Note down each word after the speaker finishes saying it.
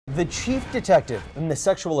The chief detective in the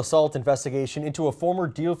sexual assault investigation into a former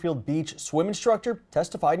Deerfield Beach swim instructor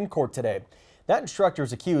testified in court today. That instructor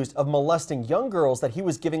is accused of molesting young girls that he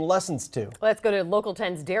was giving lessons to. Let's go to Local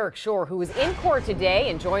 10's Derek Shore, who is in court today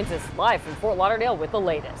and joins us live from Fort Lauderdale with the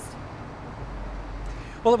latest.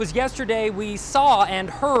 Well, it was yesterday we saw and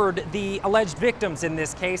heard the alleged victims in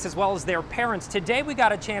this case, as well as their parents. Today we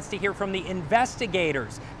got a chance to hear from the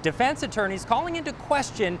investigators, defense attorneys calling into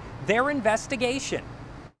question their investigation.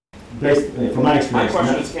 From my experience, my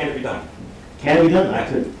question is, can it be done? Can it be done?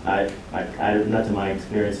 Not to my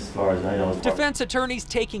experience as far as I know. Defense attorneys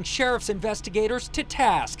taking sheriff's investigators to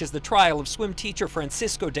task as the trial of swim teacher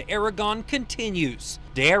Francisco de Aragon continues.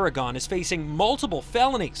 De Aragon is facing multiple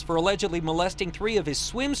felonies for allegedly molesting 3 of his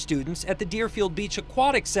swim students at the Deerfield Beach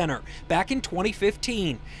Aquatic Center back in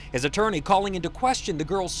 2015. His attorney calling into question the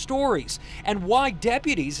girls' stories and why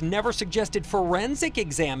deputies never suggested forensic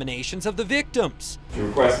examinations of the victims. She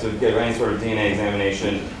requested to get any sort of DNA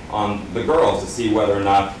examination on the girls to see whether or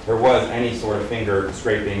not there was any sort of finger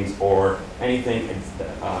scrapings or anything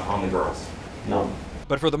on the girls. No.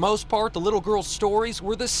 But for the most part, the little girls' stories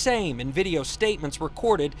were the same in video statements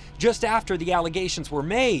recorded just after the allegations were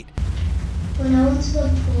made. When I went to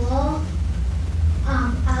the pool,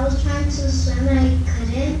 I was trying to swim and I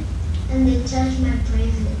couldn't, and they touched my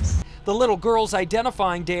bracelets. The little girls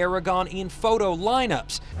identifying De Aragon in photo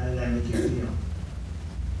lineups. How did that make you feel?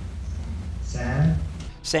 Sad?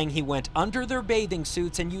 Saying he went under their bathing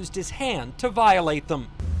suits and used his hand to violate them.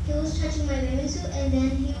 He was touching my bathing suit, and then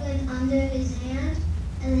he went under his hand,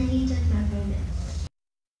 and then he touched my bracelet.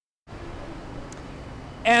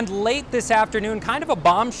 And late this afternoon, kind of a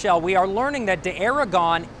bombshell, we are learning that De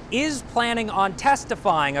Aragon is planning on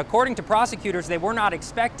testifying. According to prosecutors, they were not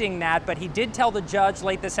expecting that, but he did tell the judge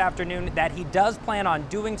late this afternoon that he does plan on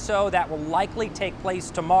doing so. That will likely take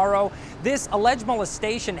place tomorrow. This alleged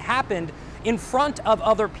molestation happened in front of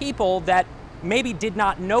other people that maybe did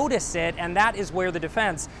not notice it, and that is where the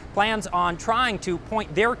defense plans on trying to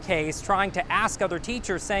point their case, trying to ask other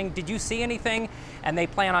teachers, saying, did you see anything? And they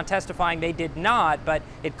plan on testifying they did not, but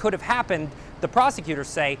it could have happened, the prosecutors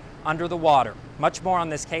say, under the water. Much more on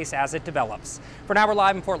this case as it develops. For now, we're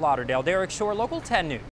live in Fort Lauderdale. Derek Shore, Local 10 News.